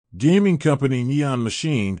Gaming company Neon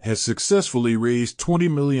Machine has successfully raised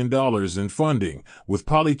 $20 million in funding, with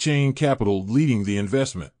Polychain Capital leading the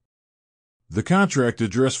investment. The contract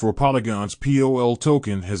address for Polygon's POL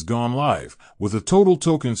token has gone live, with a total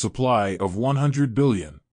token supply of 100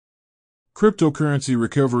 billion. Cryptocurrency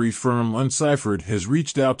recovery firm Unciphered has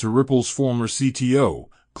reached out to Ripple's former CTO,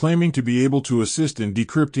 claiming to be able to assist in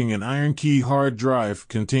decrypting an iron key hard drive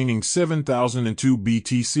containing 7,002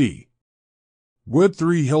 BTC.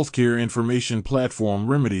 Web3 healthcare information platform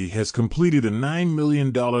Remedy has completed a $9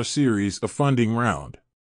 million series of funding round.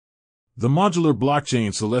 The modular blockchain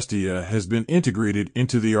Celestia has been integrated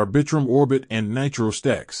into the Arbitrum Orbit and Nitro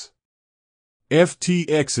stacks.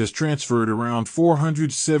 FTX has transferred around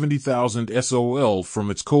 470,000 SOL from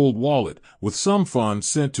its cold wallet, with some funds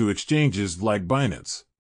sent to exchanges like Binance.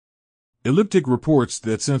 Elliptic reports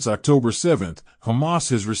that since October 7th,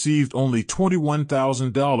 Hamas has received only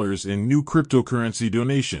 $21,000 in new cryptocurrency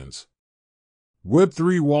donations.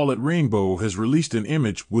 Web3 wallet Rainbow has released an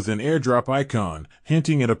image with an airdrop icon,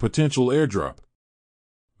 hinting at a potential airdrop.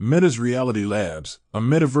 Meta's Reality Labs, a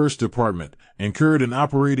metaverse department, incurred an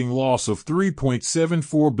operating loss of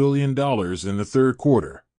 $3.74 billion in the third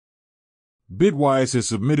quarter. Bitwise has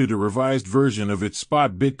submitted a revised version of its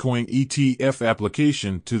spot Bitcoin ETF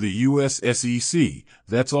application to the US SEC.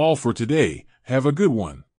 That's all for today. Have a good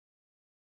one.